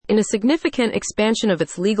In a significant expansion of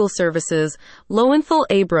its legal services, Lowenthal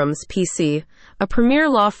Abrams, P.C., a premier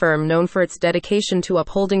law firm known for its dedication to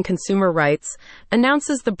upholding consumer rights,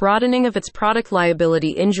 announces the broadening of its product liability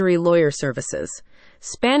injury lawyer services.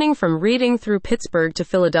 Spanning from Reading through Pittsburgh to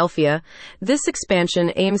Philadelphia, this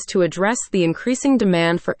expansion aims to address the increasing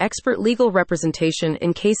demand for expert legal representation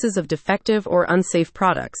in cases of defective or unsafe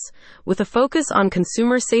products. With a focus on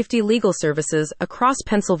consumer safety legal services across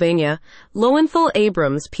Pennsylvania, Lowenthal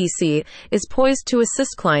Abrams, P.C., is poised to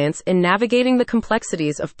assist clients in navigating the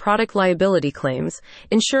complexities of product liability claims,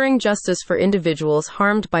 ensuring justice for individuals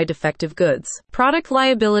harmed by defective goods. Product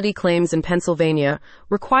liability claims in Pennsylvania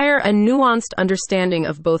require a nuanced understanding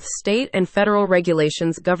of both state and federal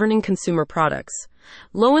regulations governing consumer products.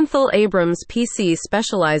 Lowenthal Abrams, P.C.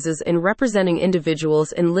 specializes in representing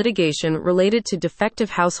individuals in litigation related to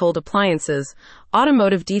defective household appliances,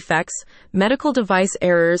 automotive defects, medical device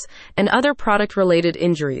errors, and other product-related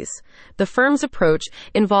injuries. The firm's approach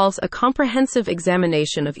involves a comprehensive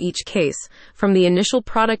examination of each case, from the initial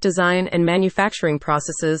product design and manufacturing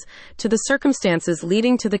processes to the circumstances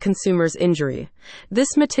leading to the consumer's injury.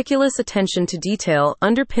 This meticulous attention to detail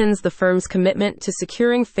underpins the firm's commitment to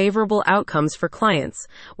securing favorable outcomes for clients,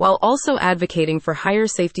 while also advocating for higher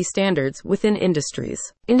safety standards within industries.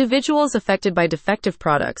 Individuals affected by defective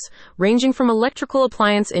products, ranging from electrical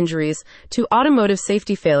appliance injuries to automotive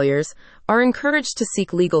safety failures, are encouraged to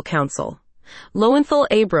seek legal counsel. Lowenthal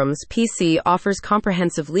Abrams, P.C. offers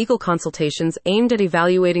comprehensive legal consultations aimed at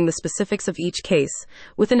evaluating the specifics of each case,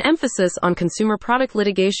 with an emphasis on consumer product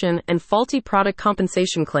litigation and faulty product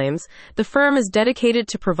compensation claims. The firm is dedicated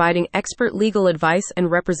to providing expert legal advice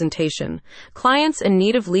and representation. Clients in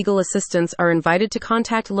need of legal assistance are invited to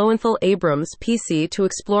contact Lowenthal Abrams, P.C. to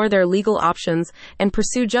explore their legal options and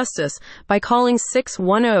pursue justice by calling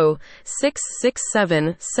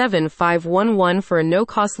 610-667-7511 for a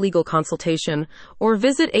no-cost legal consultation, or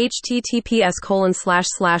visit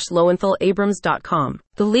https://lowenthalAbrams.com.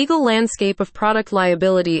 The legal landscape of product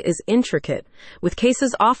liability is intricate, with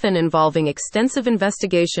cases often involving extensive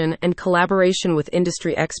investigation and collaboration with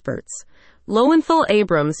industry experts. Lowenthal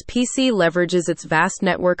Abrams, P.C. leverages its vast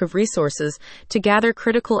network of resources to gather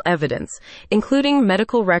critical evidence, including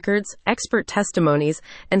medical records, expert testimonies,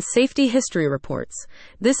 and safety history reports.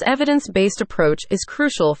 This evidence-based approach is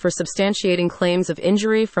crucial for substantiating claims of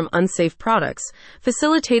injury from unsafe products,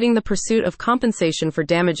 facilitating the pursuit of compensation for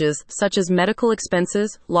damages such as medical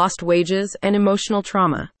expenses, lost wages, and emotional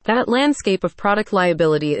trauma. That landscape of product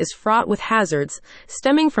liability is fraught with hazards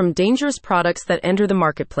stemming from dangerous products that enter the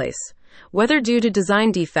marketplace. Whether due to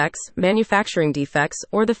design defects, manufacturing defects,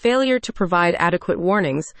 or the failure to provide adequate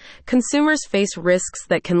warnings, consumers face risks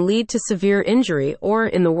that can lead to severe injury or,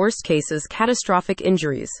 in the worst cases, catastrophic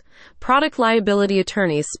injuries. Product liability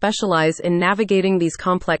attorneys specialize in navigating these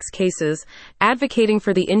complex cases, advocating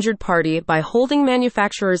for the injured party by holding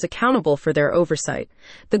manufacturers accountable for their oversight.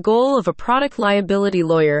 The goal of a product liability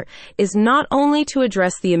lawyer is not only to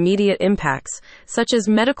address the immediate impacts, such as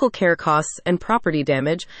medical care costs and property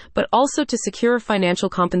damage, but also to secure financial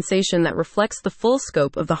compensation that reflects the full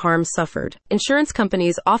scope of the harm suffered. Insurance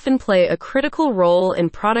companies often play a critical role in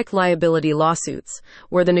product liability lawsuits,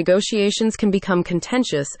 where the negotiations can become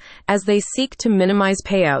contentious as they seek to minimize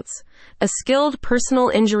payouts. A skilled personal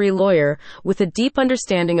injury lawyer with a deep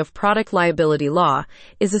understanding of product liability law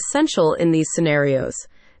is essential in these scenarios.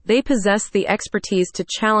 They possess the expertise to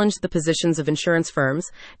challenge the positions of insurance firms,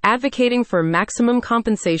 advocating for maximum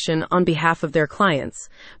compensation on behalf of their clients.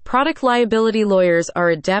 Product liability lawyers are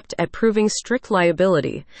adept at proving strict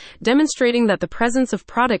liability, demonstrating that the presence of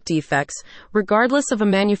product defects, regardless of a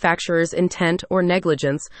manufacturer's intent or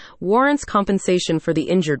negligence, warrants compensation for the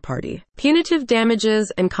injured party. Punitive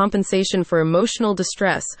damages and compensation for emotional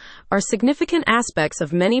distress are significant aspects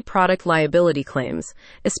of many product liability claims,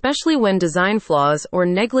 especially when design flaws or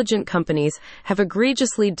negligent companies have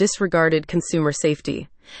egregiously disregarded consumer safety.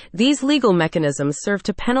 These legal mechanisms serve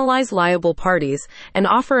to penalize liable parties and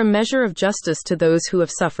offer a measure of justice to those who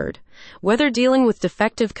have suffered. Whether dealing with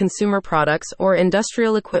defective consumer products or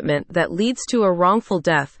industrial equipment that leads to a wrongful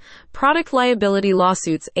death, product liability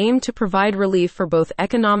lawsuits aim to provide relief for both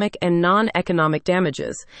economic and non-economic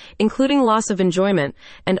damages, including loss of enjoyment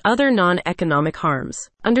and other non-economic harms.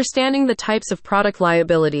 Understanding the types of product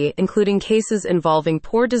liability, including cases involving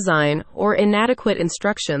poor design or inadequate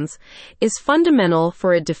instructions, is fundamental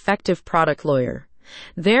for a defective product lawyer.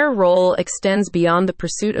 Their role extends beyond the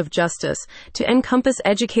pursuit of justice to encompass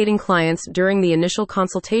educating clients during the initial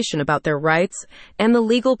consultation about their rights and the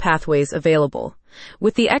legal pathways available.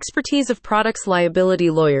 With the expertise of products liability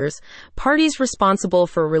lawyers, parties responsible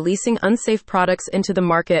for releasing unsafe products into the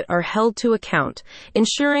market are held to account,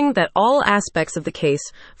 ensuring that all aspects of the case,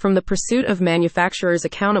 from the pursuit of manufacturers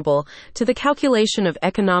accountable to the calculation of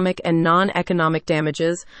economic and non-economic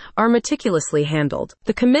damages, are meticulously handled.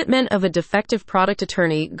 The commitment of a defective product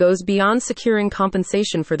attorney goes beyond securing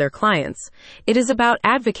compensation for their clients. It is about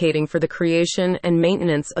advocating for the creation and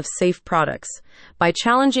maintenance of safe products. By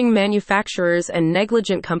challenging manufacturers and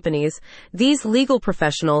negligent companies, these legal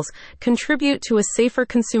professionals contribute to a safer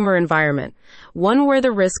consumer environment, one where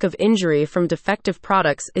the risk of injury from defective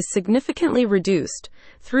products is significantly reduced.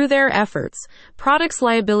 Through their efforts, products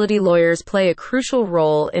liability lawyers play a crucial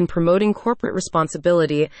role in promoting corporate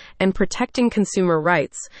responsibility and protecting consumer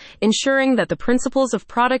rights, ensuring that the principles of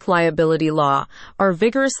product liability law are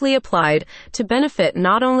vigorously applied to benefit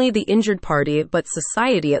not only the injured party but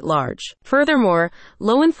society at large. Furthermore,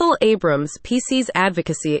 Lowenthal Abrams PC's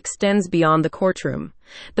advocacy extends beyond the courtroom.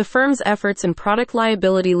 The firm's efforts in product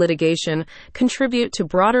liability litigation contribute to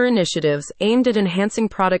broader initiatives aimed at enhancing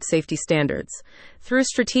product safety standards. Through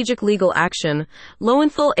strategic legal action,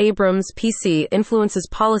 Lowenthal Abrams PC influences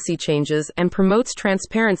policy changes and promotes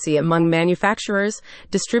transparency among manufacturers,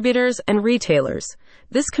 distributors, and retailers.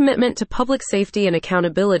 This commitment to public safety and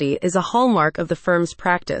accountability is a hallmark of the firm's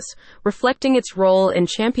practice, reflecting its role in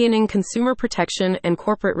championing consumer protection and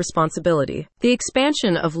corporate responsibility. The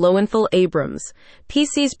expansion of Lowenthal Abrams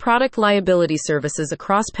PC's product liability services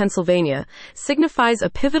across Pennsylvania signifies a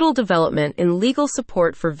pivotal development in legal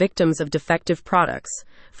support for victims of defective products.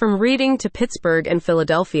 From Reading to Pittsburgh and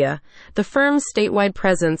Philadelphia, the firm's statewide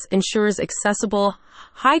presence ensures accessible,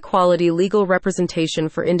 high-quality legal representation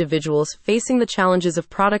for individuals facing the challenges of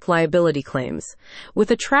product liability claims.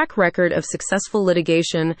 With a track record of successful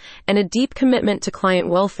litigation and a deep commitment to client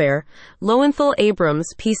welfare, Lowenthal Abrams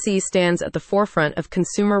PC stands at the forefront of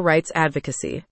consumer rights advocacy.